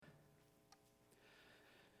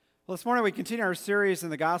Well, this morning we continue our series in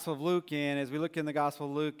the Gospel of Luke, and as we look in the Gospel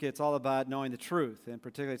of Luke, it's all about knowing the truth, and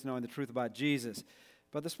particularly it's knowing the truth about Jesus.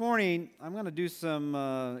 But this morning, I'm going to do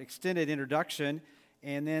some extended introduction,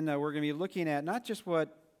 and then we're going to be looking at not just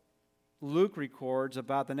what Luke records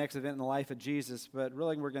about the next event in the life of Jesus, but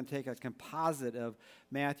really we're going to take a composite of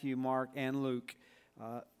Matthew, Mark, and Luke,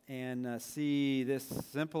 and see this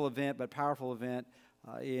simple event but powerful event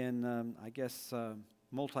in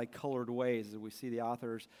multicolored ways as we see the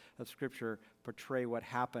authors of Scripture portray what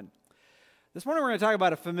happened. This morning we're going to talk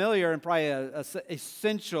about a familiar and probably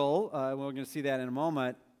essential, we're going to see that in a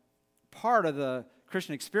moment, part of the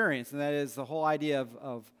Christian experience, and that is the whole idea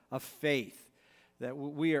of faith, that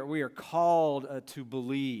we are called to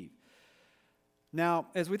believe. Now,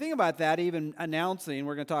 as we think about that, even announcing,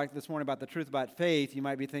 we're going to talk this morning about the truth about faith, you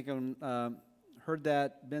might be thinking, heard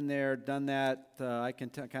that, been there, done that, I can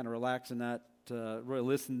kind of relax and not really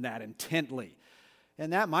listen to that intently.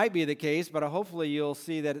 And that might be the case, but hopefully you'll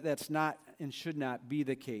see that that's not and should not be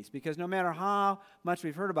the case. Because no matter how much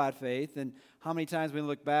we've heard about faith and how many times we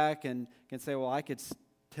look back and can say, well, I could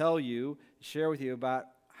tell you, share with you about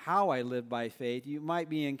how I live by faith, you might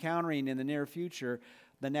be encountering in the near future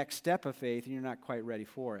the next step of faith and you're not quite ready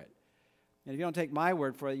for it. And if you don't take my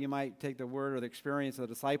word for it, you might take the word or the experience of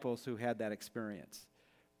the disciples who had that experience.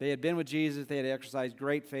 They had been with Jesus, they had exercised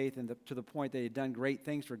great faith and to the point they had done great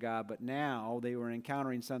things for God, but now they were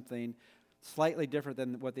encountering something slightly different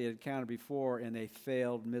than what they had encountered before, and they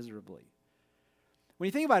failed miserably. When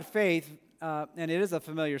you think about faith, and it is a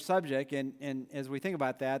familiar subject, and as we think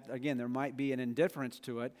about that, again, there might be an indifference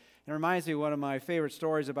to it. It reminds me of one of my favorite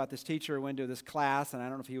stories about this teacher who went to this class, and I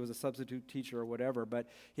don't know if he was a substitute teacher or whatever, but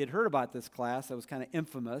he had heard about this class that was kind of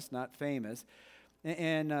infamous, not famous,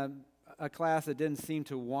 and a class that didn't seem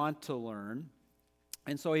to want to learn.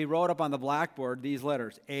 And so he wrote up on the blackboard these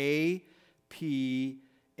letters, A, P,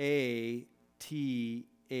 A, T,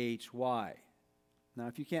 H, Y. Now,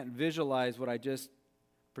 if you can't visualize what I just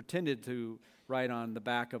pretended to write on the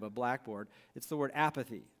back of a blackboard, it's the word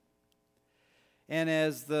apathy. And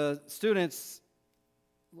as the students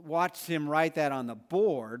watched him write that on the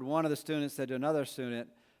board, one of the students said to another student,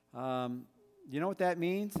 you know what that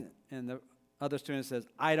means? And the other student says,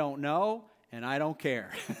 I don't know, and I don't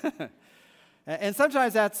care. And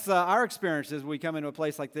sometimes that's our experience as we come into a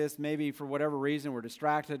place like this. Maybe for whatever reason we're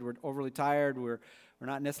distracted, we're overly tired, we're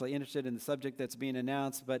not necessarily interested in the subject that's being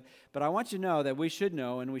announced. But I want you to know that we should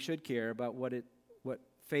know and we should care about what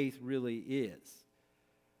faith really is.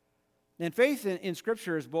 And faith in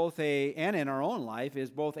Scripture is and in our own life,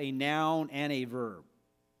 is both a noun and a verb.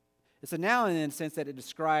 It's a noun in the sense that it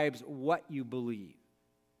describes what you believe.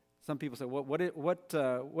 Some people say,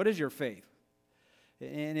 what is your faith?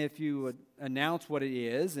 And if you would announce what it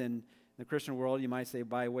is, in the Christian world, you might say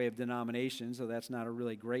by way of denomination, so that's not a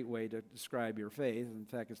really great way to describe your faith. In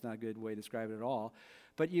fact, it's not a good way to describe it at all.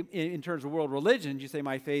 But in terms of world religions, you say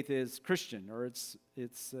my faith is Christian, or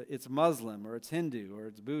it's Muslim, or it's Hindu, or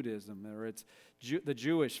it's Buddhism, or it's the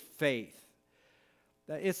Jewish faith.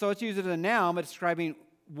 So it's used as a noun, but describing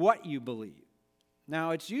what you believe.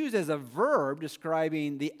 Now, it's used as a verb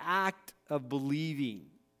describing the act of believing.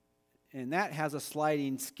 And that has a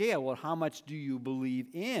sliding scale. Well, how much do you believe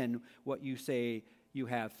in what you say you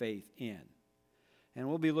have faith in? And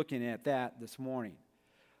we'll be looking at that this morning.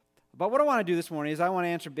 But what I want to do this morning is I want to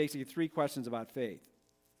answer basically three questions about faith.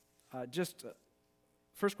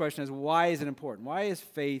 First question is, why is it important? Why is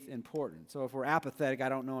faith important? So if we're apathetic, I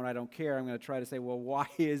don't know and I don't care, I'm going to try to say, well, why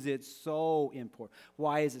is it so important?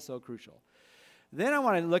 Why is it so crucial? Then I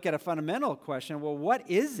want to look at a fundamental question. Well, what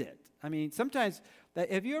is it? I mean, sometimes,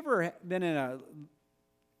 have you ever been in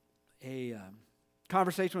a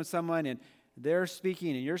conversation with someone and they're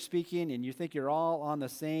speaking and you're speaking and you think you're all on the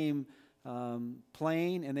same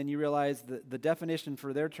plane, and then you realize the definition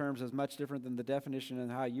for their terms is much different than the definition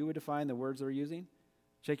and how you would define the words they're using?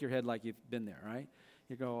 Shake your head like you've been there, right?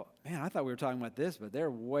 You go, man, I thought we were talking about this, but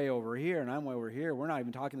they're way over here and I'm way over here. We're not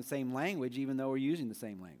even talking the same language, even though we're using the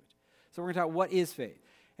same language. So we're going to talk what is faith.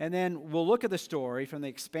 And then we'll look at the story from the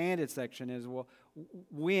expanded section as well.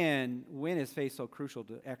 When is faith so crucial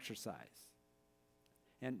to exercise?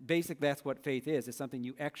 And basically that's what faith is. It's something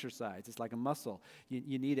you exercise. It's like a muscle.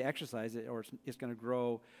 You need to exercise it or it's going to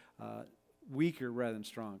grow weaker rather than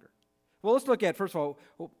stronger. Well, let's look at, first of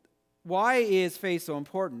all, why is faith so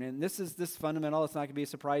important? And this fundamental. It's not going to be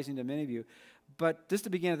surprising to many of you. But just to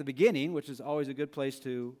begin at the beginning, which is always a good place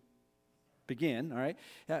to begin, all right?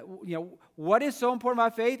 What is so important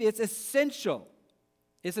about faith? It's essential.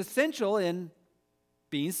 It's essential in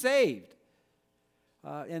being saved.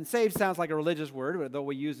 And saved sounds like a religious word, though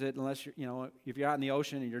we use it unless if you're out in the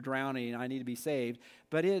ocean and you're drowning, I need to be saved.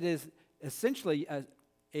 But it is essentially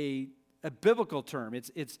a biblical term.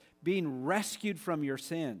 It's being rescued from your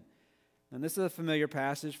sin. And this is a familiar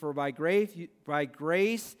passage. For by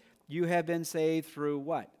grace you have been saved through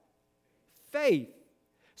what? Faith.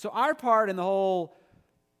 So our part in the whole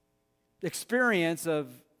experience of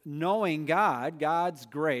knowing God, God's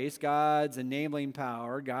grace, God's enabling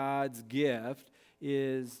power, God's gift,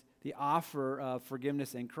 is the offer of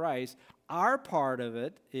forgiveness in Christ. Our part of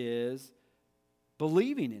it is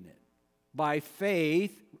believing in it. By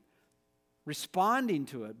faith, responding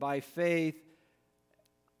to it. By faith,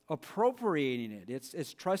 appropriating it.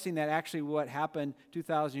 It's trusting that actually what happened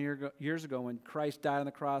 2,000 years ago when Christ died on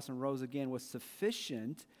the cross and rose again was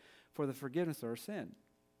sufficient for the forgiveness of our sin.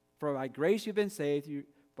 For by grace you've been saved.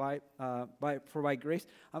 For by grace,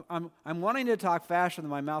 I'm wanting to talk faster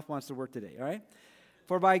than my mouth wants to work today. All right.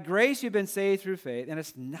 For by grace you've been saved through faith, and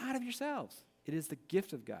it's not of yourselves. It is the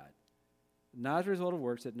gift of God, not as a result of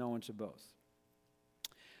works that no one should boast.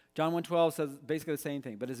 John 1:12 says basically the same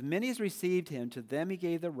thing. But as many as received him, to them he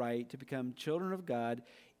gave the right to become children of God,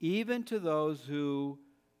 even to those who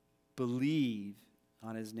believe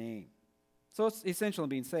on his name. So it's essential in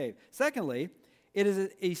being saved. Secondly, it is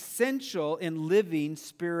essential in living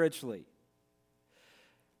spiritually.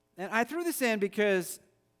 And I threw this in because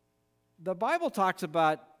the Bible talks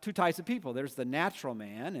about two types of people. There's the natural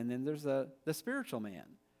man, and then there's the spiritual man.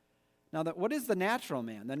 Now, what is the natural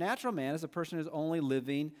man? The natural man is a person who's only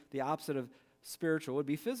living, the opposite of spiritual would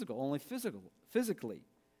be physical, only physically.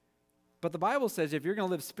 But the Bible says if you're going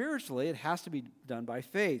to live spiritually, it has to be done by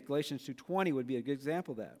faith. Galatians 2:20 would be a good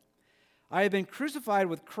example of that. I have been crucified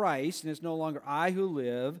with Christ, and it's no longer I who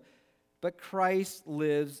live, but Christ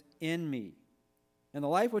lives in me. And the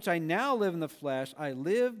life which I now live in the flesh, I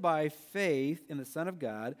live by faith in the Son of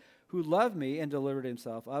God, who loved me and delivered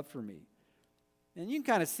himself up for me. And you can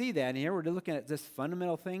kind of see that in here. We're looking at just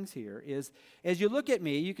fundamental things here. Is as you look at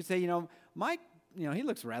me, you could say, Mike, he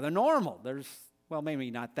looks rather normal. Well,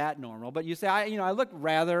 maybe not that normal, but you say, I look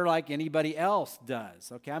rather like anybody else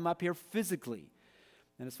does. Okay, I'm up here physically.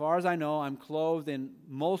 And as far as I know, I'm clothed in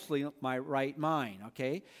mostly my right mind,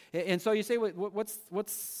 okay? And so you say,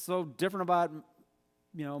 what's so different about,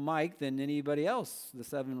 Mike than anybody else,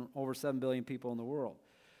 over 7 billion people in the world?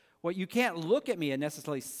 Well, you can't look at me and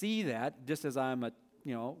necessarily see that just as I'm,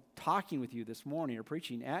 talking with you this morning or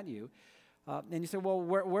preaching at you. And you say, well,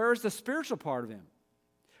 where's the spiritual part of him?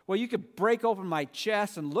 Well, you could break open my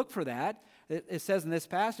chest and look for that. It says in this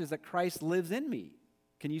passage that Christ lives in me.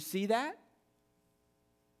 Can you see that?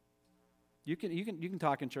 You can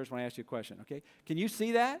talk in church when I ask you a question, okay? Can you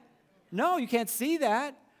see that? No, you can't see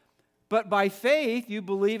that. But by faith, you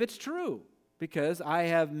believe it's true because I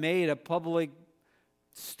have made a public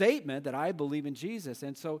statement that I believe in Jesus.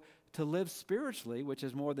 And so to live spiritually, which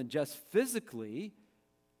is more than just physically,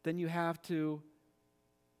 then you have to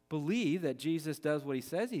believe that Jesus does what he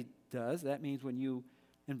says he does. That means when you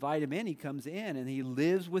invite him in, he comes in and he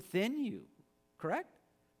lives within you. Correct?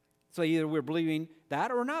 So either we're believing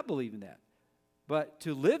that or we're not believing that. But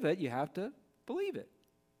to live it, you have to believe it.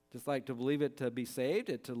 Just like to believe it to be saved,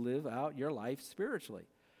 and to live out your life spiritually.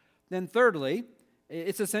 Then thirdly,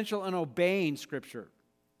 it's essential in obeying Scripture.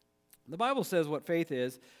 The Bible says what faith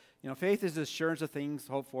is. Faith is the assurance of things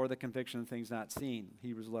hoped for, the conviction of things not seen,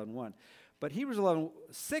 Hebrews 11:1. But Hebrews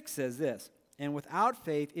 11:6 says this, and without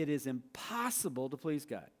faith it is impossible to please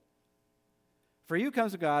God. For he who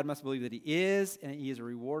comes to God must believe that he is, and he is a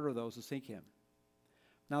rewarder of those who seek him.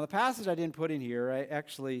 Now the passage I didn't put in here,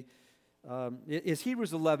 is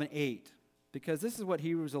Hebrews 11:8, because this is what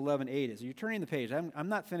Hebrews 11:8 is. You're turning the page. I'm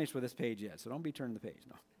not finished with this page yet, so don't be turning the page.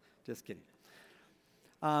 No, just kidding.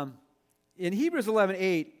 In Hebrews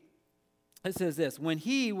 11:8, it says this, when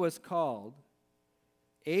he was called,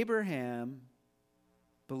 Abraham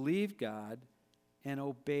believed God and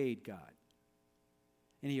obeyed God.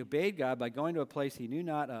 And he obeyed God by going to a place he knew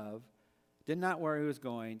not of, did not know where he was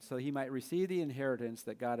going, so he might receive the inheritance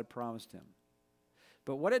that God had promised him.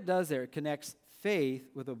 But what it does there, it connects faith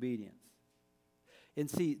with obedience. And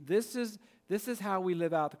see, this is how we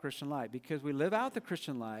live out the Christian life, because we live out the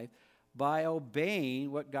Christian life by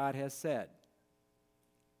obeying what God has said.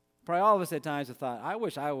 Probably all of us at times have thought, I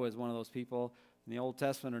wish I was one of those people in the Old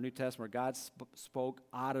Testament or New Testament where God spoke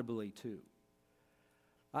audibly to.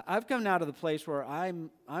 I've come now to the place where I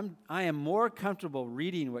am more comfortable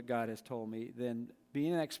reading what God has told me than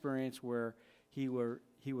being in an experience where He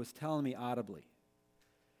was telling me audibly.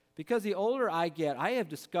 Because the older I have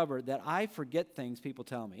discovered that I forget things people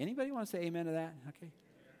tell me. Anybody want to say amen to that? Okay.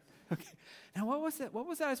 Okay. Now, what was that? What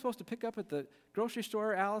was that I was supposed to pick up at the grocery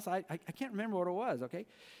store, Alice? I can't remember what it was, okay?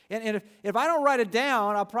 And if I don't write it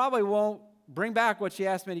down, I probably won't bring back what she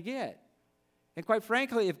asked me to get. And quite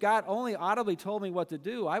frankly, if God only audibly told me what to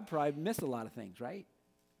do, I'd probably miss a lot of things, right?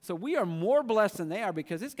 So we are more blessed than they are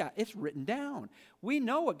because it's written down. We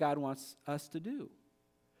know what God wants us to do.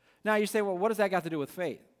 Now you say, well, what does that got to do with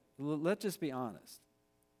faith? Let's just be honest.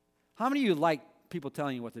 How many of you like people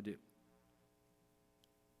telling you what to do?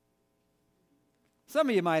 Some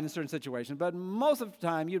of you might in certain situations, but most of the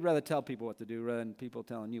time you'd rather tell people what to do rather than people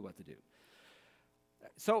telling you what to do.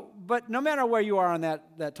 So, but no matter where you are on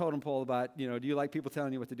that totem pole about, do you like people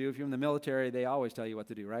telling you what to do? If you're in the military, they always tell you what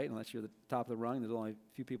to do, right? Unless you're the top of the rung, there's only a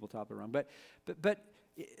few people top of the rung. But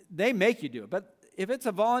they make you do it. But if it's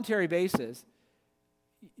a voluntary basis,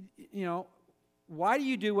 why do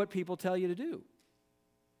you do what people tell you to do?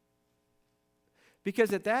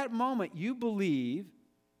 Because at that moment, you believe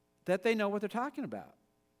that they know what they're talking about.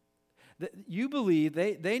 That you believe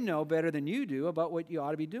they know better than you do about what you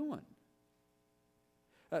ought to be doing.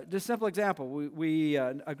 Just a simple example, we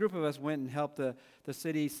a group of us went and helped the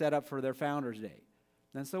city set up for their Founders Day.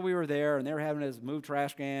 And so we were there, and they were having us move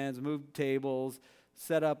trash cans, move tables,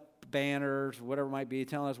 set up banners, whatever it might be,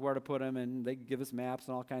 telling us where to put them, and they give us maps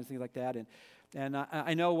and all kinds of things like that. And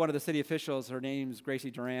I know one of the city officials, her name's Gracie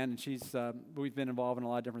Duran, and we've been involved in a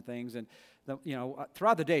lot of different things. And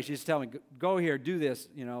throughout the day, she's just telling me, go here, do this,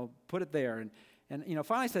 put it there. And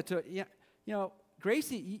finally I said to her,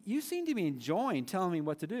 Gracie, you seem to be enjoying telling me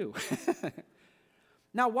what to do.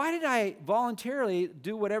 Now, why did I voluntarily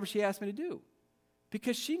do whatever she asked me to do?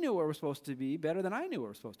 Because she knew where we're supposed to be better than I knew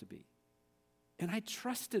where we're supposed to be. And I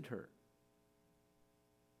trusted her.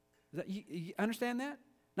 You understand that?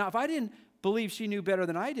 Now, if I didn't believe she knew better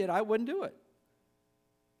than I did, I wouldn't do it.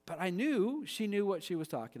 But I knew she knew what she was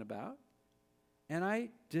talking about, and I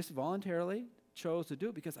just voluntarily chose to do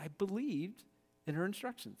it because I believed in her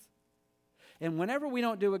instructions. And whenever we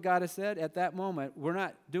don't do what God has said, at that moment, we're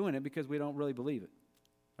not doing it because we don't really believe it,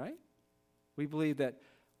 right? We believe that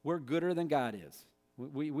we're gooder than God is.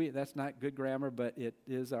 That's not good grammar, but it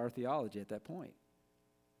is our theology at that point.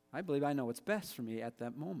 I believe I know what's best for me at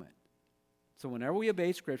that moment. So whenever we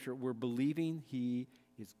obey Scripture, we're believing He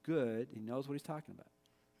is good. He knows what He's talking about.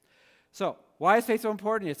 So why is faith so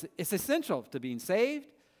important? It's essential to being saved,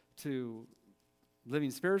 to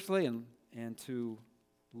living spiritually, and to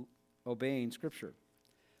obeying Scripture.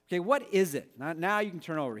 Okay, what is it? Now you can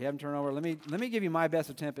turn over. You haven't turned over. Let me give you my best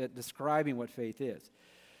attempt at describing what faith is.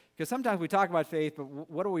 Because sometimes we talk about faith, but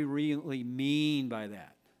what do we really mean by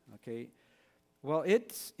that? Okay, well,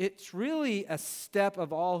 it's really a step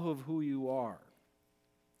of all of who you are.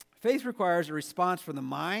 Faith requires a response from the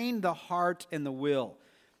mind, the heart, and the will.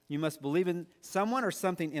 You must believe in someone or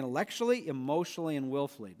something intellectually, emotionally, and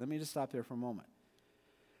willfully. Let me just stop there for a moment.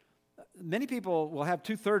 Many people will have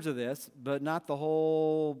 2/3 of this, but not the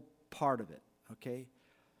whole part of it, okay?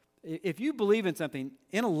 If you believe in something,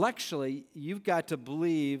 intellectually, you've got to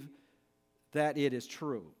believe that it is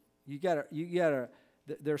true. You gotta.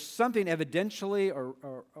 There's something evidentially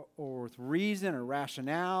or with reason or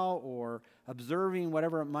rationale or observing,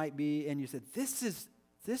 whatever it might be, and you said, this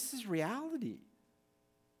is reality.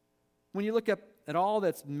 When you look up at all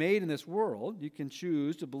that's made in this world, you can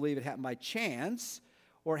choose to believe it happened by chance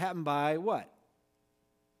or it happened by what?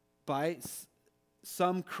 By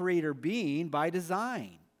some creator being, by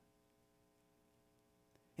design.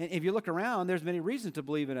 And if you look around, there's many reasons to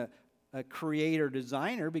believe in a creator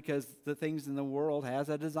designer because the things in the world has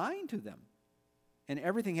a design to them. And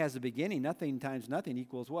everything has a beginning. Nothing times nothing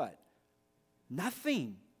equals what?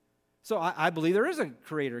 Nothing. So I believe there is a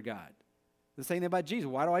creator God. The same thing about Jesus.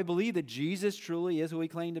 Why do I believe that Jesus truly is who He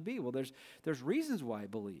claimed to be? Well, there's reasons why I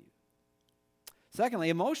believe. Secondly,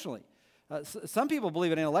 emotionally. Some people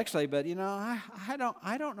believe it intellectually, but I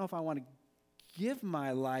don't know if I want to give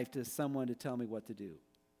my life to someone to tell me what to do.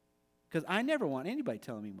 Because I never want anybody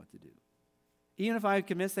telling me what to do. Even if I'm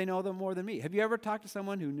convinced they know them more than me. Have you ever talked to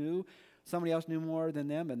someone who knew somebody else knew more than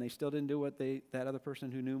them and they still didn't do what that other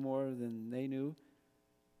person who knew more than they knew?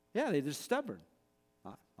 Yeah, they're just stubborn.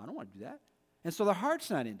 I don't want to do that. And so their heart's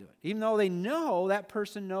not into it, even though they know that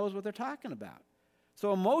person knows what they're talking about.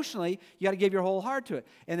 So emotionally, you got to give your whole heart to it.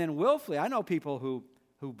 And then willfully, I know people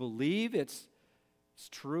who believe it's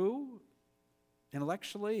true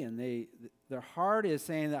intellectually, and their heart is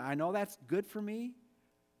saying that I know that's good for me,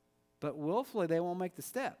 but willfully they won't make the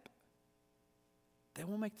step. They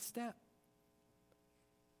won't make the step.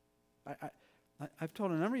 I've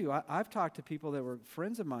told a number of you, I've talked to people that were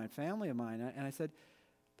friends of mine, family of mine, and I said,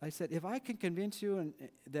 if I can convince you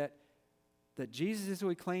that Jesus is who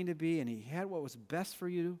He claimed to be and He had what was best for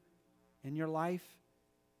you, in your life,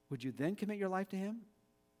 would you then commit your life to him?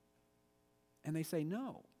 And they say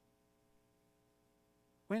no.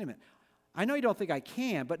 Wait a minute. I know you don't think I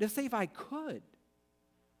can, but just say if I could.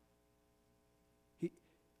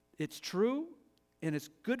 It's true and it's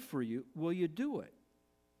good for you. Will you do it?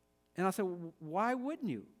 And I'll say, well, why wouldn't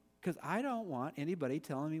you? Because I don't want anybody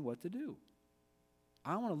telling me what to do.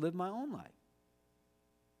 I want to live my own life.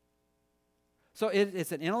 So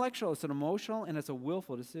it's an intellectual, it's an emotional, and it's a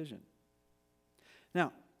willful decision.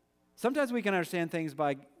 Now, sometimes we can understand things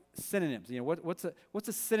by synonyms. You know, what's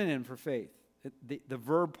a synonym for faith? The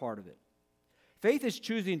verb part of it. Faith is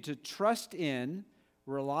choosing to trust in,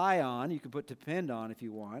 rely on, you can put depend on if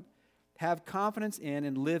you want, have confidence in,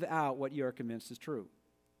 and live out what you are convinced is true.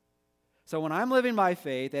 So when I'm living by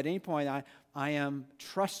faith, at any point I am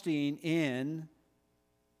trusting in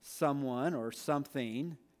someone or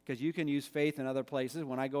something, because you can use faith in other places.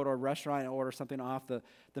 When I go to a restaurant and order something off the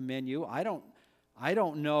menu, I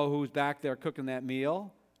don't know who's back there cooking that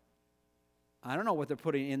meal. I don't know what they're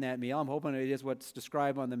putting in that meal. I'm hoping it is what's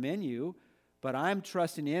described on the menu, but I'm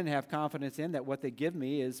trusting in and have confidence in that what they give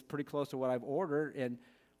me is pretty close to what I've ordered, and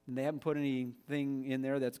they haven't put anything in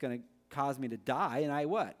there that's going to cause me to die, and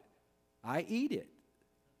I eat it.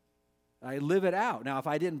 I live it out. Now, if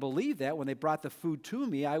I didn't believe that when they brought the food to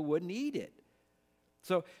me, I wouldn't eat it.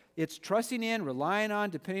 So it's trusting in, relying on,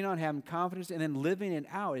 depending on, having confidence, and then living it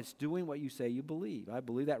out. It's doing what you say you believe. I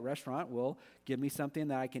believe that restaurant will give me something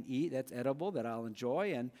that I can eat that's edible, that I'll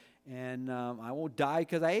enjoy, and I won't die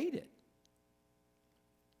because I ate it.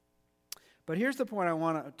 But here's the point I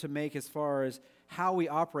want to make as far as how we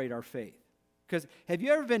operate our faith. Because have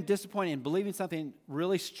you ever been disappointed in believing something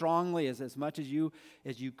really strongly as much as you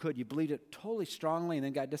could? You believed it totally strongly and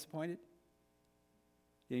then got disappointed?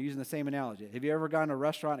 You know, using the same analogy. Have you ever gone to a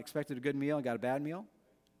restaurant, expected a good meal, and got a bad meal?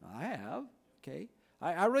 I have. Okay.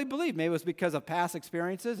 I really believe maybe it was because of past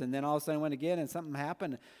experiences, and then all of a sudden I went again and something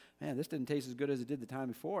happened. Man, this didn't taste as good as it did the time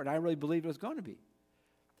before, and I really believed it was going to be.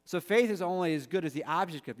 So faith is only as good as the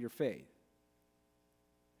object of your faith.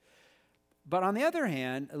 But on the other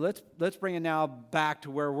hand, let's bring it now back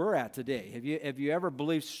to where we're at today. Have you ever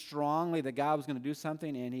believed strongly that God was going to do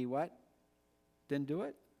something and he what? Didn't do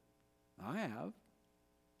it? I have.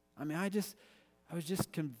 I mean, I was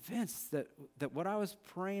just convinced that what I was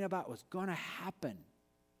praying about was going to happen,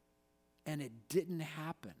 and it didn't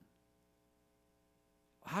happen.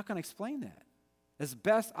 How can I explain that? As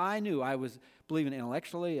best I knew, I was believing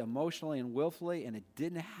intellectually, emotionally, and willfully, and it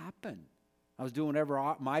didn't happen. I was doing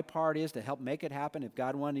whatever my part is to help make it happen. If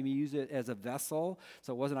God wanted me to use it as a vessel,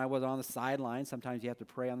 so it wasn't I was on the sideline. Sometimes you have to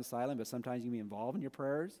pray on the sideline, but sometimes you can be involved in your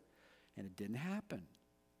prayers, and it didn't happen.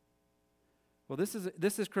 Well,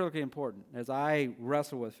 this is critically important as I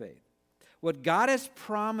wrestle with faith. What God has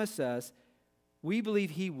promised us, we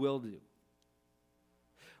believe he will do.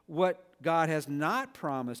 What God has not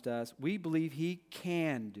promised us, we believe he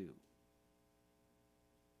can do.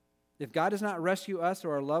 If God does not rescue us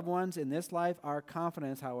or our loved ones in this life, our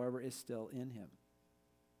confidence, however, is still in him.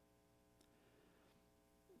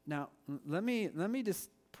 Now, let me just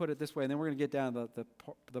put it this way, and then we're going to get down to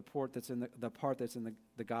the part that's in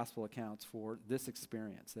the gospel accounts for this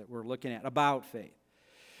experience that we're looking at about faith.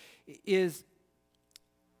 Is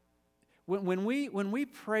when we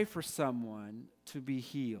pray for someone to be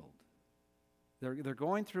healed, they're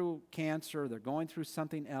going through cancer, they're going through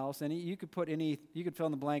something else, and you could fill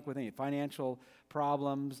in the blank with any financial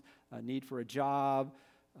problems, a need for a job,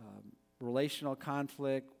 relational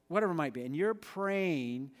conflict, whatever it might be, and you're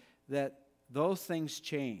praying that those things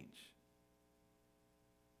change.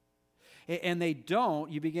 And they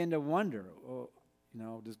don't, you begin to wonder,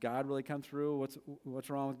 does God really come through? What's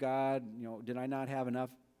wrong with God? Did I not have enough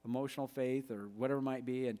emotional faith or whatever it might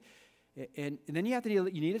be? And then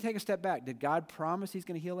you need to take a step back. Did God promise he's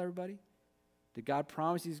going to heal everybody? Did God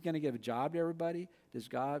promise he's going to give a job to everybody? Does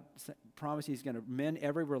God promise he's going to mend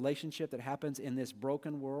every relationship that happens in this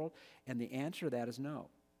broken world? And the answer to that is no.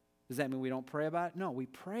 Does that mean we don't pray about it? No, we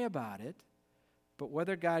pray about it. But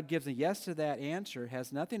whether God gives a yes to that answer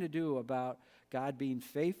has nothing to do about God being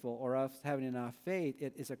faithful or us having enough faith.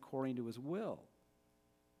 It is according to his will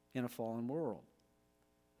in a fallen world.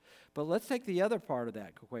 But let's take the other part of that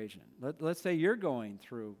equation. Let's say you're going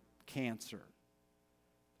through cancer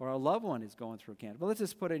or a loved one is going through cancer. But let's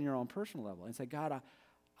just put it in your own personal level and say, God,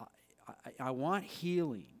 I want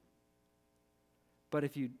healing. But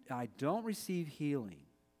if I don't receive healing,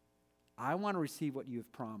 I want to receive what you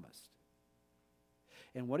have promised.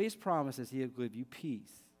 And what he's promised is he'll give you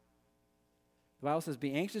peace. The Bible says,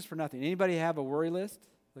 be anxious for nothing. Anybody have a worry list?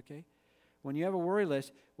 Okay. When you have a worry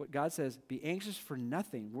list, what God says, be anxious for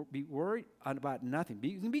nothing. Be worried about nothing.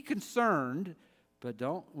 You can be concerned, but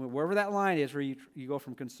don't, wherever that line is where you go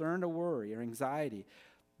from concern to worry or anxiety,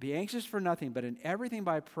 be anxious for nothing, but in everything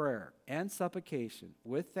by prayer and supplication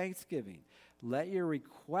with thanksgiving, let your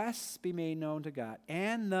requests be made known to God,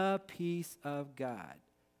 and the peace of God,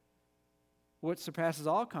 which surpasses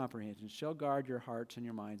all comprehension, shall guard your hearts and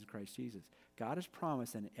your minds in Christ Jesus. God has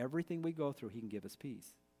promised that in everything we go through, he can give us peace.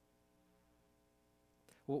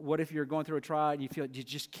 What if you're going through a trial and you feel you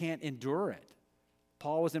just can't endure it?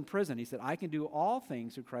 Paul was in prison. He said, I can do all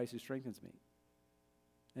things through Christ who strengthens me.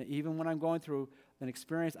 And even when I'm going through an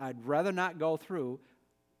experience I'd rather not go through,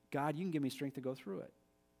 God, you can give me strength to go through it.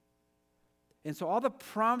 And so all the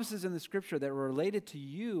promises in the Scripture that are related to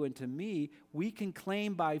you and to me, we can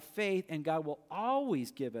claim by faith, and God will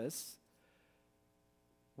always give us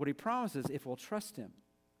what he promises if we'll trust him.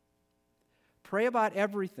 Pray about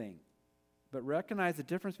everything, but recognize the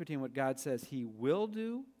difference between what God says he will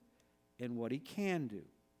do and what he can do.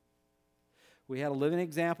 We had a living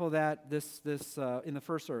example of that in the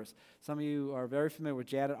first service. Some of you are very familiar with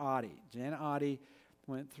Janet Oddie. Janet Oddie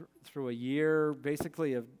went through a year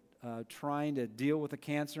basically of trying to deal with the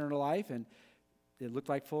cancer in her life, and it looked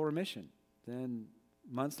like full remission. Then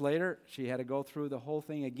months later, she had to go through the whole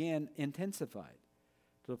thing again, intensified,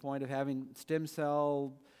 to the point of having stem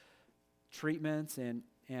cell treatments, and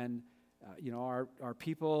our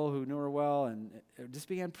people who knew her well and just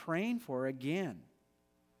began praying for her again.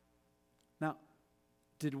 Now,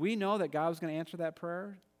 did we know that God was going to answer that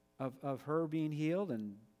prayer of her being healed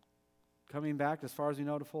and coming back, as far as we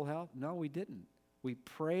know, to full health? No, we didn't. We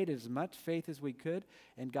prayed as much faith as we could,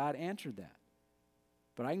 and God answered that.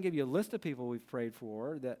 But I can give you a list of people we've prayed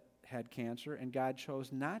for that had cancer, and God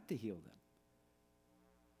chose not to heal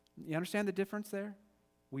them. You understand the difference there?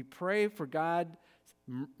 We pray for God's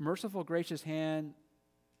merciful, gracious hand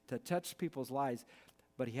to touch people's lives,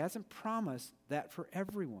 but he hasn't promised that for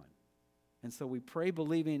everyone. And so we pray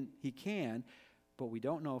believing he can, but we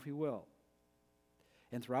don't know if he will.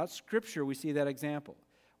 And throughout Scripture, we see that example.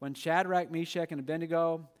 When Shadrach, Meshach, and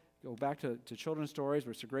Abednego, go back to children's stories,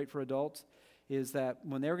 which are great for adults, is that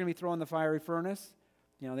when they were going to be thrown in the fiery furnace,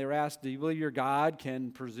 they were asked, do you believe your God can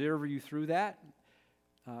preserve you through that?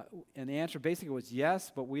 And the answer basically was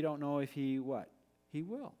yes, but we don't know if he what? He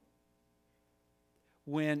will.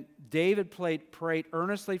 When David prayed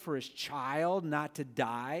earnestly for his child not to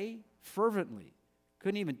die, fervently,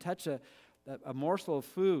 couldn't even touch a morsel of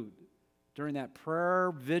food during that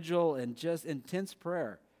prayer, vigil, and just intense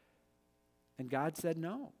prayer. And God said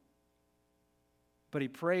no. But he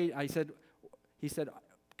prayed, he said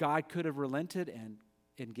God could have relented and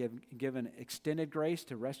given extended grace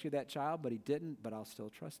to rescue that child, but he didn't, but I'll still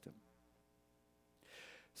trust him.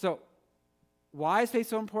 So, why is faith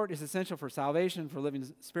so important? It's essential for salvation, for living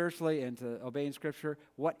spiritually, and to obeying Scripture.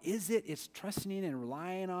 What is it? It's trusting in and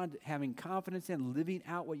relying on, having confidence in, living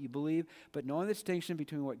out what you believe, but knowing the distinction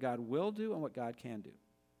between what God will do and what God can do.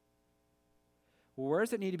 Well, where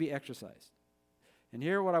does it need to be exercised? And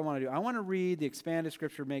here what I want to do. I want to read the expanded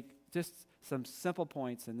Scripture, make just some simple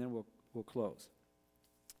points, and then we'll close.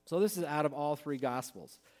 So this is out of all three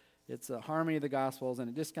Gospels. It's a harmony of the Gospels, and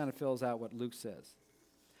it just kind of fills out what Luke says.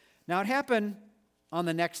 Now, it happened on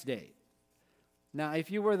the next day. Now,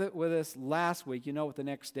 if you were with us last week, you know what the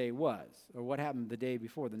next day was, or what happened the day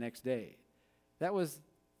before the next day. That was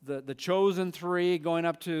the chosen three going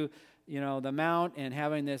up to, the mount and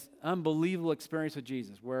having this unbelievable experience with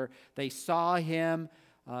Jesus, where they saw him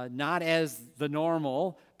not as the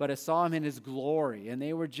normal, but saw him in his glory. And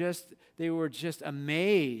they were just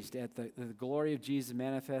amazed at the glory of Jesus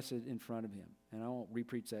manifested in front of him. And I won't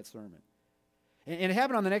re-preach that sermon. And it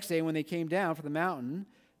happened on the next day when they came down from the mountain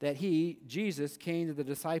that Jesus, came to the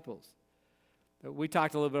disciples. We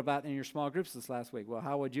talked a little bit about in your small groups this last week. Well,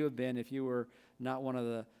 how would you have been if you were not one of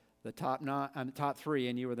the top three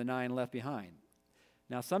and you were the 9 left behind?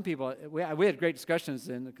 Now, some people, we had great discussions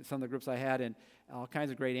in some of the groups I had, and all kinds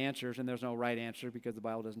of great answers, and there's no right answer because the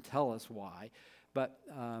Bible doesn't tell us why, but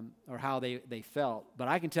or how they felt. But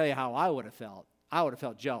I can tell you how I would have felt. I would have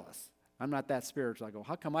felt jealous. I'm not that spiritual. I go,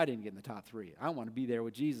 how come I didn't get in the top 3? I want to be there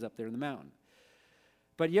with Jesus up there in the mountain.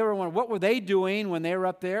 But you ever wonder, what were they doing when they were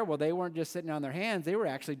up there? Well, they weren't just sitting on their hands. They were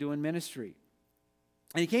actually doing ministry.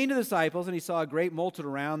 And he came to the disciples, and he saw a great multitude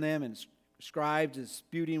around them, and scribes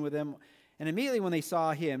disputing with them. And immediately when they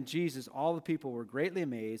saw him, Jesus, all the people were greatly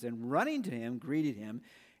amazed, and running to him, greeted him.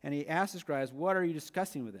 And he asked the scribes, what are you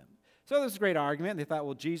discussing with him? So there was a great argument. They thought,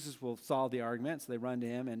 well, Jesus will solve the argument. So they run to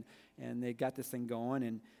him, and they got this thing going.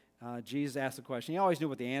 And Jesus asked the question. He always knew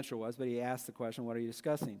what the answer was, but he asked the question, what are you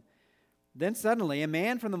discussing? Then suddenly a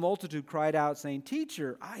man from the multitude cried out, saying,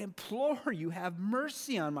 Teacher, I implore you, have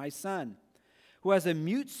mercy on my son, who has a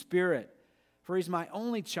mute spirit, for he's my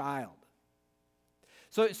only child.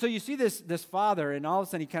 So you see this father, and all of a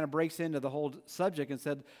sudden he kind of breaks into the whole subject and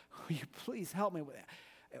said, will you please help me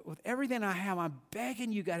with everything I have? I'm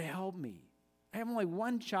begging you, got to help me. I have only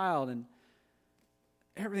one child, and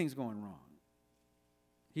everything's going wrong.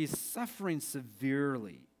 He's suffering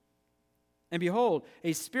severely. And behold,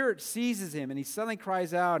 a spirit seizes him, and he suddenly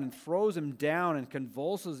cries out and throws him down and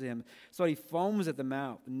convulses him, so he foams at the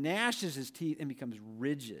mouth, gnashes his teeth, and becomes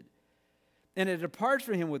rigid. And it departs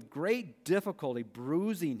from him with great difficulty,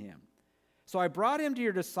 bruising him. So I brought him to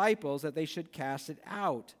your disciples that they should cast it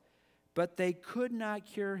out, but they could not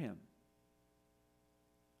cure him.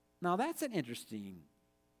 Now that's an interesting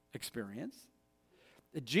experience.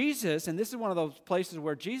 Jesus, and this is one of those places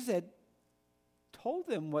where Jesus had told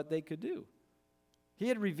them what they could do. He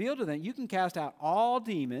had revealed to them, you can cast out all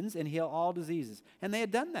demons and heal all diseases. And they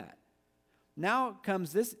had done that. Now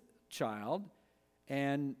comes this child,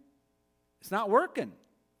 and it's not working.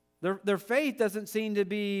 Their faith doesn't seem to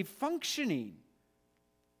be functioning.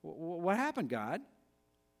 What happened, God?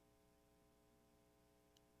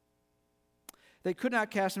 They could not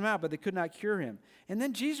cast him out, but they could not cure him. And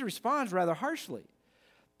then Jesus responds rather harshly.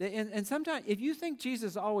 And sometimes, if you think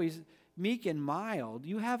Jesus is always meek and mild,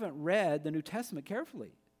 you haven't read the New Testament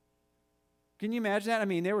carefully. Can you imagine that? I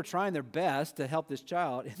mean, they were trying their best to help this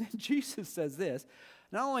child. And then Jesus says this,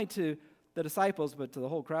 not only to the disciples, but to the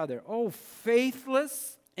whole crowd there. Oh,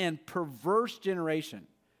 faithless and perverse generation.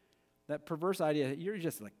 That perverse idea, you're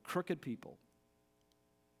just like crooked people.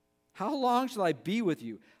 How long shall I be with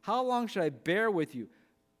you? How long shall I bear with you?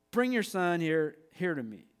 Bring your son here to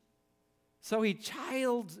me. So he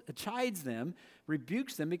chides them,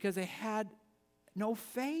 rebukes them because they had no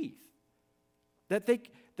faith. That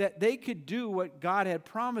they could do what God had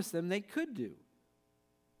promised them they could do,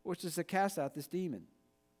 which is to cast out this demon.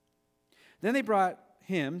 Then they brought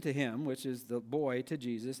him to him, which is the boy, to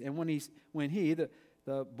Jesus. And when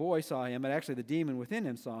the boy saw him, and actually the demon within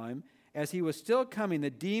him saw him, as he was still coming, the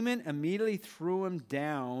demon immediately threw him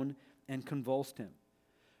down and convulsed him.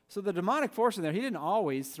 So the demonic force in there, he didn't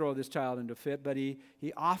always throw this child into a fit, but he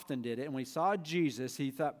often did it. And when he saw Jesus,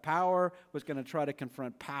 he thought power was going to try to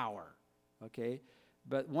confront power. Okay?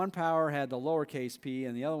 But one power had the lowercase p,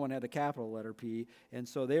 and the other one had the capital letter P. And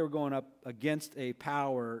so they were going up against a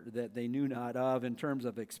power that they knew not of in terms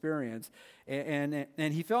of experience. And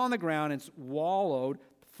he fell on the ground and wallowed,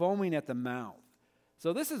 foaming at the mouth.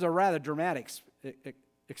 So this is a rather dramatic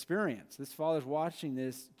experience. This father's watching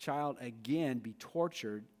this child again be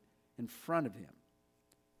tortured in front of him.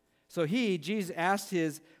 So Jesus asked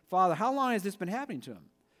his father, how long has this been happening to him?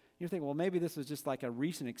 You think, well, maybe this was just like a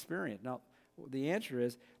recent experience. No, the answer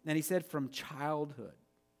is, and he said, from childhood.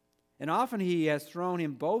 And often he has thrown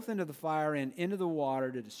him both into the fire and into the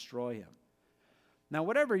water to destroy him. Now,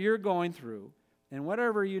 whatever you're going through, and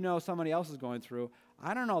whatever you know somebody else is going through,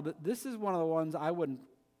 I don't know, but this is one of the ones I wouldn't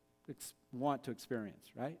want to experience,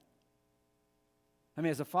 right? I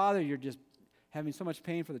mean, as a father, you're just having so much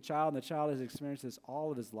pain for the child, and the child has experienced this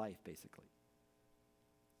all of his life, basically.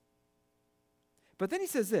 But then he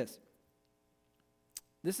says this.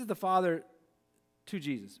 This is the father to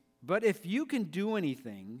Jesus. But if you can do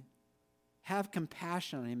anything, have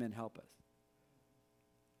compassion on him and help us.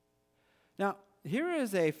 Now, here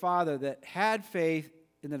is a father that had faith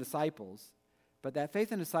in the disciples, but that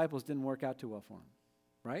faith in the disciples didn't work out too well for him,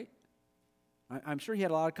 right? I'm sure he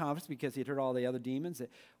had a lot of confidence because he had heard all the other demons. That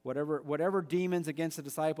whatever demons against the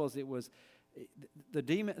disciples, it was the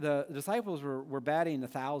disciples were batting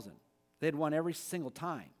 1,000. They had won every single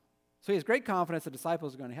time. So he has great confidence the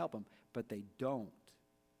disciples are going to help him, but they don't.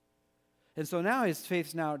 And so now his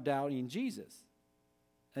faith's now doubting Jesus.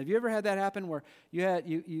 Have you ever had that happen where you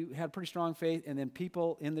had pretty strong faith, and then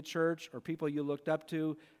people in the church or people you looked up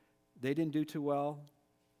to, they didn't do too well,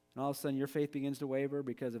 and all of a sudden your faith begins to waver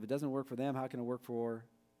because if it doesn't work for them, how can it work for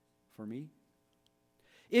me?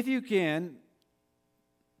 If you can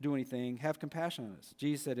do anything, have compassion on us.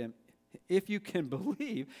 Jesus said to him, if you can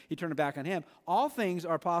believe, he turned it back on him, all things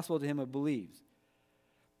are possible to him who believes.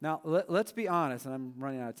 Now, let's be honest, and I'm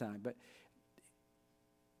running out of time, but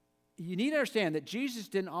you need to understand that Jesus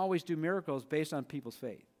didn't always do miracles based on people's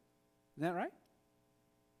faith. Isn't that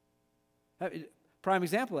right? Prime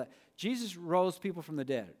example of that. Jesus rose people from the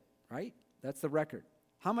dead, right? That's the record.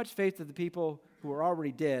 How much faith did the people who are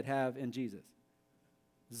already dead have in Jesus?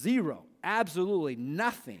 Zero. Absolutely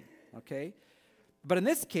nothing. Okay? But in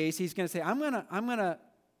this case, he's going to say, I'm going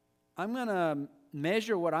to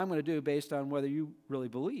measure what I'm going to do based on whether you really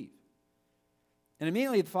believe. And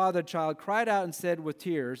immediately the father of the child cried out and said with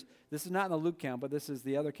tears, this is not in the Luke count, but this is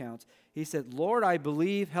the other counts. He said, Lord, I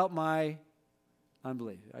believe, help my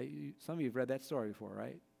unbelief. Some of you have read that story before,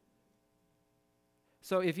 right?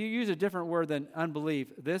 So if you use a different word than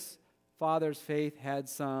unbelief, this father's faith had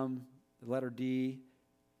some, the letter D,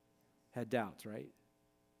 had doubts, right?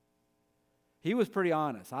 He was pretty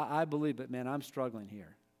honest. I believe, but man, I'm struggling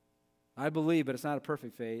here. I believe, but it's not a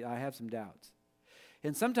perfect faith. I have some doubts.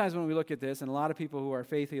 And sometimes when we look at this, and a lot of people who are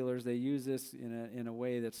faith healers, they use this in a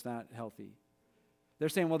way that's not healthy. They're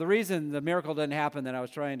saying, well, the reason the miracle didn't happen that I was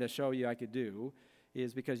trying to show you I could do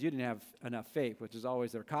is because you didn't have enough faith, which is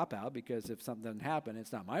always their cop-out, because if something doesn't happen,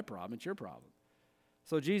 it's not my problem, it's your problem.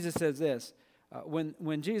 So Jesus says this,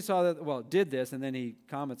 when Jesus saw that, did this, and then he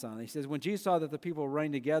comments on it. He says, when Jesus saw that the people were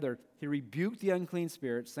running together, he rebuked the unclean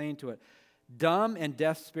spirit, saying to it, dumb and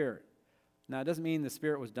deaf spirit. Now, it doesn't mean the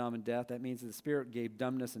spirit was dumb and deaf. That means that the spirit gave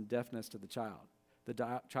dumbness and deafness to the child.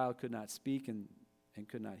 The child could not speak and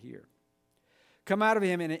could not hear. Come out of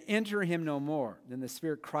him and enter him no more. Then the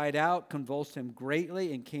spirit cried out, convulsed him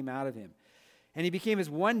greatly, and came out of him. And he became as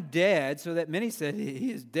one dead, so that many said,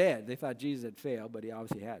 he is dead. They thought Jesus had failed, but he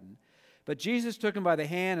obviously hadn't. But Jesus took him by the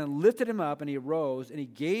hand and lifted him up, and he arose, and he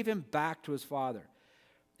gave him back to his father.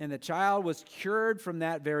 And the child was cured from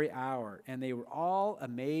that very hour, and they were all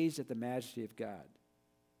amazed at the majesty of God.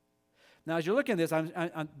 Now, as you're looking at this,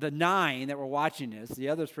 I'm the 9 that were watching this, the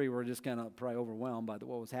other 3 were just kind of probably overwhelmed by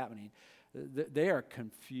what was happening. They are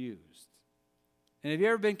confused. And have you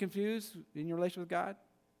ever been confused in your relationship with God?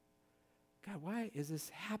 God, why is this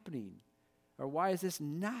happening? Or why is this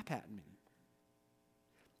not happening?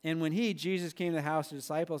 And when Jesus came to the house, the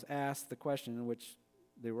disciples asked the question in which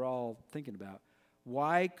they were all thinking about,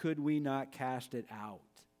 why could we not cast it out?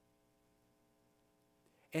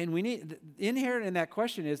 And inherent in that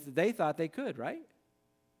question is that they thought they could, right?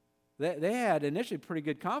 They had initially pretty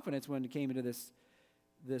good confidence when it came into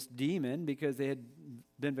this demon because they had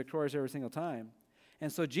been victorious every single time.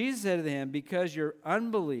 And so Jesus said to them, because your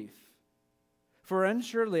unbelief, for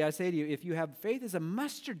unsurely I say to you, if you have faith as a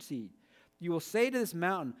mustard seed, you will say to this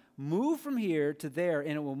mountain, move from here to there,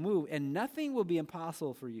 and it will move, and nothing will be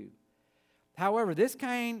impossible for you. However, this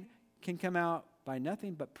kind can come out by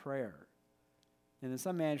nothing but prayer. And in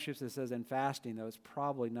some manuscripts it says in fasting, though it's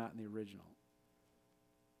probably not in the original.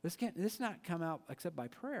 This not come out except by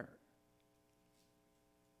prayer.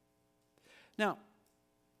 Now,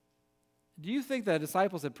 do you think the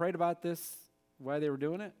disciples had prayed about this while they were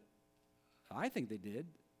doing it? I think they did.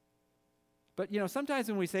 But, sometimes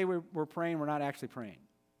when we say we're praying, we're not actually praying.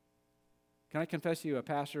 Can I confess to you a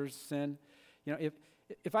pastor's sin?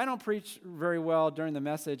 If I don't preach very well during the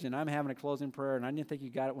message and I'm having a closing prayer and I didn't think you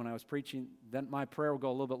got it when I was preaching, then my prayer will go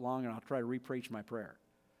a little bit longer and I'll try to re-preach my prayer,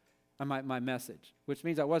 my message, which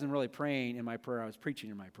means I wasn't really praying in my prayer, I was preaching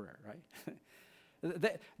in my prayer,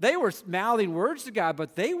 right? They were mouthing words to God,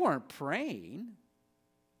 but they weren't praying.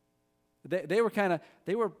 They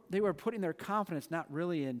were putting their confidence not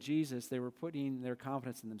really in Jesus, they were putting their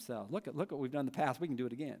confidence in themselves. Look what we've done in the past, we can do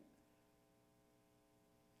it again.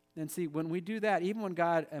 And see, when we do that, even when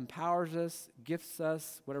God empowers us, gifts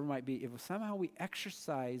us, whatever it might be, if somehow we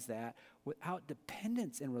exercise that without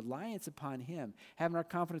dependence and reliance upon Him, having our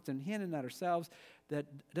confidence in Him and not ourselves, that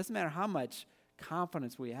it doesn't matter how much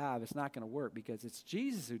confidence we have, it's not going to work because it's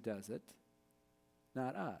Jesus who does it,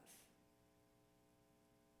 not us.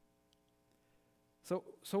 So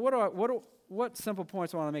what simple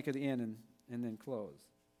points I want to make at the end and then close?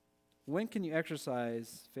 When can you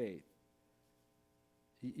exercise faith?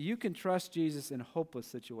 You can trust Jesus in hopeless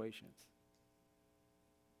situations.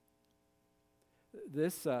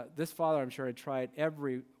 This father, I'm sure, had tried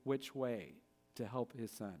every which way to help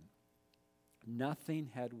his son.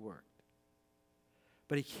 Nothing had worked.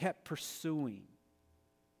 But he kept pursuing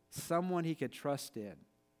someone he could trust in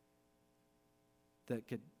that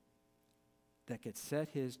could set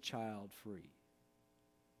his child free.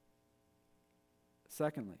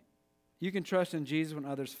 Secondly, you can trust in Jesus when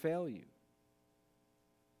others fail you.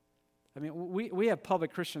 I mean, we have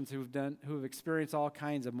public Christians who've experienced all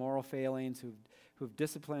kinds of moral failings, who've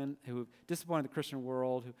disappointed the Christian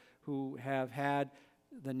world, who have had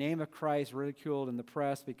the name of Christ ridiculed in the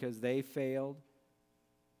press because they failed.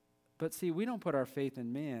 But see, we don't put our faith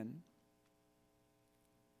in men.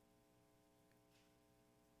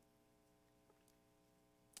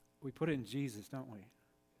 We put it in Jesus, don't we?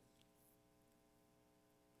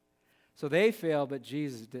 So they failed, but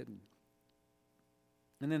Jesus didn't.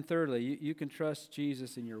 And then thirdly, you can trust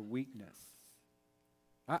Jesus in your weakness.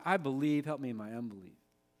 I believe, help me in my unbelief.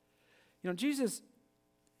 Jesus,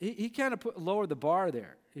 he kind of lowered the bar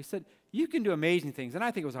there. He said, You can do amazing things. And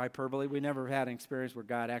I think it was hyperbole. We never had an experience where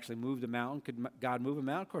God actually moved a mountain. Could God move a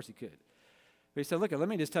mountain? Of course he could. But he said, look, let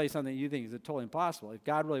me just tell you something you think is totally impossible. If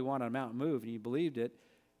God really wanted a mountain moved and you believed it,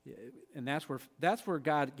 and that's where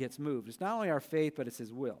God gets moved. It's not only our faith, but it's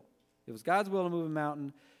his will. It was God's will to move a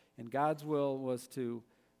mountain, and God's will was to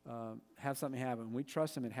have something happen. When we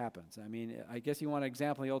trust him, it happens. I mean, I guess you want an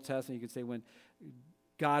example in the Old Testament, you could say when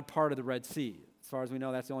God parted the Red Sea. As far as we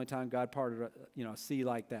know, that's the only time God parted a sea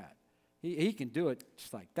like that. He can do it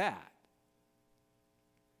just like that.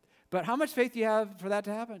 But how much faith do you have for that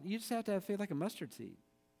to happen? You just have to have faith like a mustard seed.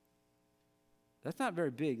 That's not a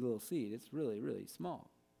very big little seed. It's really, really small.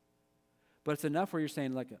 But it's enough where you're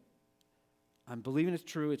saying, like, I'm believing it's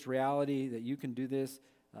true, it's reality, that you can do this.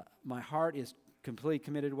 My heart is completely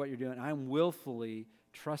committed to what you're doing. I'm willfully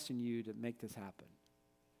trusting you to make this happen.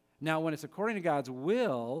 Now, when it's according to God's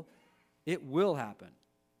will, it will happen.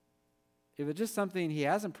 If it's just something he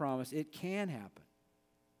hasn't promised, it can happen.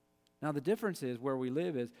 Now, the difference is where we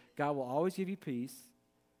live is God will always give you peace.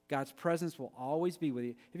 God's presence will always be with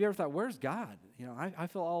you. Have you ever thought, where's God? I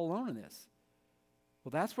feel all alone in this. Well,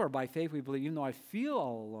 that's where by faith we believe, even though I feel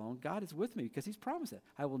all alone, God is with me because he's promised it.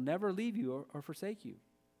 I will never leave you or forsake you.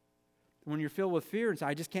 When you're filled with fear and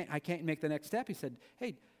say, I can't make the next step, he said,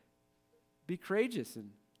 hey, be courageous and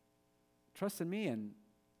trust in me, and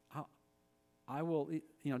I will,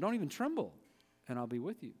 don't even tremble, and I'll be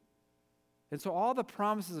with you. And so all the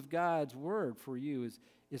promises of God's word for you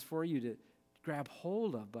is for you to grab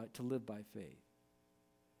hold of, but to live by faith.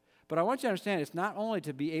 But I want you to understand, it's not only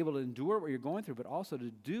to be able to endure what you're going through, but also to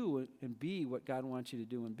do and be what God wants you to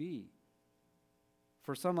do and be.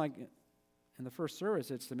 For some, like in the first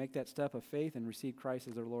service, it's to make that step of faith and receive Christ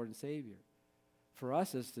as their Lord and Savior. For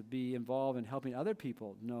us, it's to be involved in helping other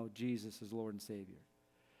people know Jesus as Lord and Savior.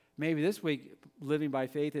 Maybe this week, living by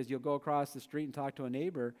faith is you'll go across the street and talk to a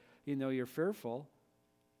neighbor, even though you're fearful,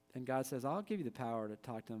 and God says, I'll give you the power to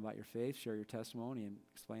talk to them about your faith, share your testimony, and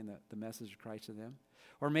explain the message of Christ to them.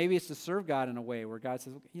 Or maybe it's to serve God in a way where God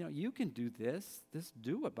says, you can do this.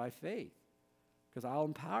 Do it by faith, because I'll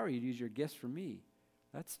empower you to use your gifts for me.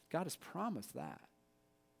 God has promised that.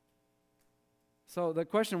 So the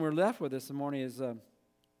question we're left with this morning is,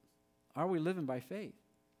 are we living by faith?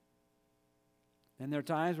 And there are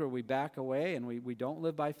times where we back away and we don't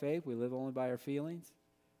live by faith. We live only by our feelings.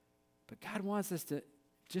 But God wants us to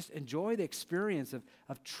just enjoy the experience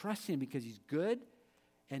of trusting him because he's good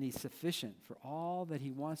and he's sufficient for all that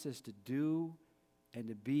he wants us to do and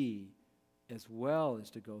to be, as well as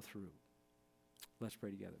to go through. Let's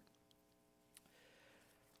pray together.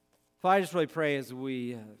 Father, I just really pray as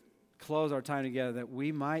we close our time together that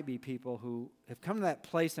we might be people who have come to that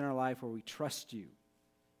place in our life where we trust you.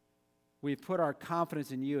 We've put our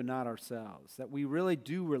confidence in you and not ourselves, that we really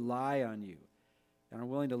do rely on you and are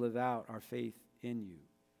willing to live out our faith in you.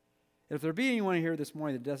 And if there be anyone here this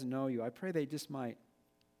morning that doesn't know you, I pray they just might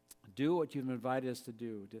do what you've invited us to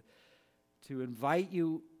do, to invite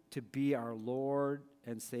you to be our Lord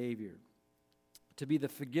and Savior, to be the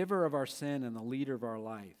forgiver of our sin and the leader of our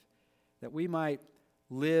life, that we might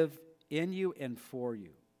live in you and for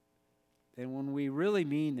you. And when we really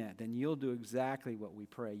mean that, then you'll do exactly what we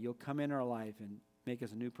pray. You'll come in our life and make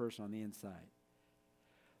us a new person on the inside.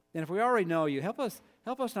 And if we already know you, help us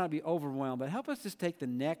not be overwhelmed, but help us just take the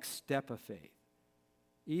next step of faith.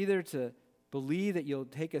 Either to believe that you'll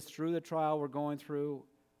take us through the trial we're going through,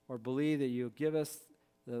 or believe that you'll give us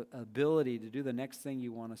the ability to do the next thing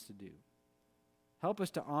you want us to do. Help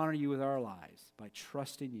us to honor you with our lives by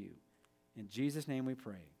trusting you. In Jesus' name we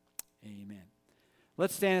pray. Amen.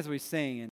 Let's stand as we sing.